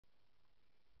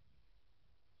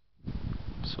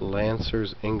this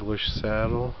Lancer's English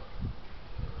saddle.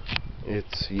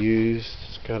 It's used.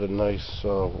 It's got a nice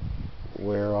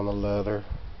wear on the leather.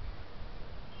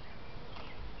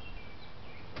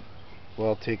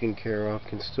 Well taken care of.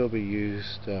 Can still be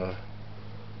used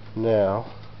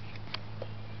now.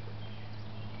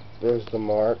 There's the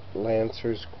mark,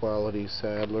 Lancer's Quality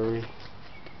Saddlery.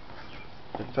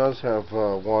 It does have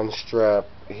one strap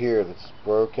here that's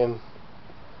broken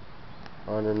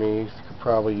underneath. Could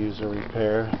probably use a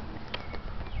repair.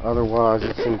 Otherwise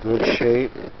it's in good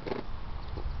shape.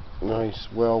 Nice,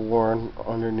 well worn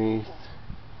underneath.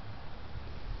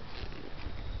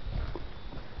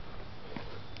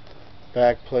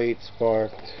 Back plate's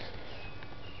marked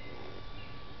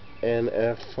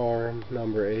NF Farm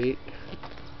number 8.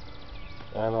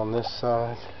 And on this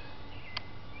side,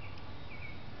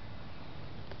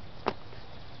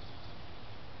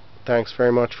 thanks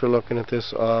very much for looking at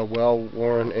this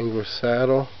well-worn English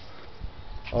saddle.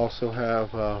 Also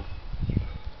have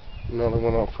another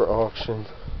one up for auction,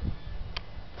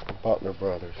 Butler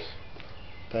Brothers.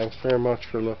 Thanks very much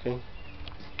for looking.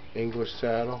 English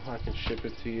saddle, I can ship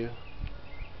it to you.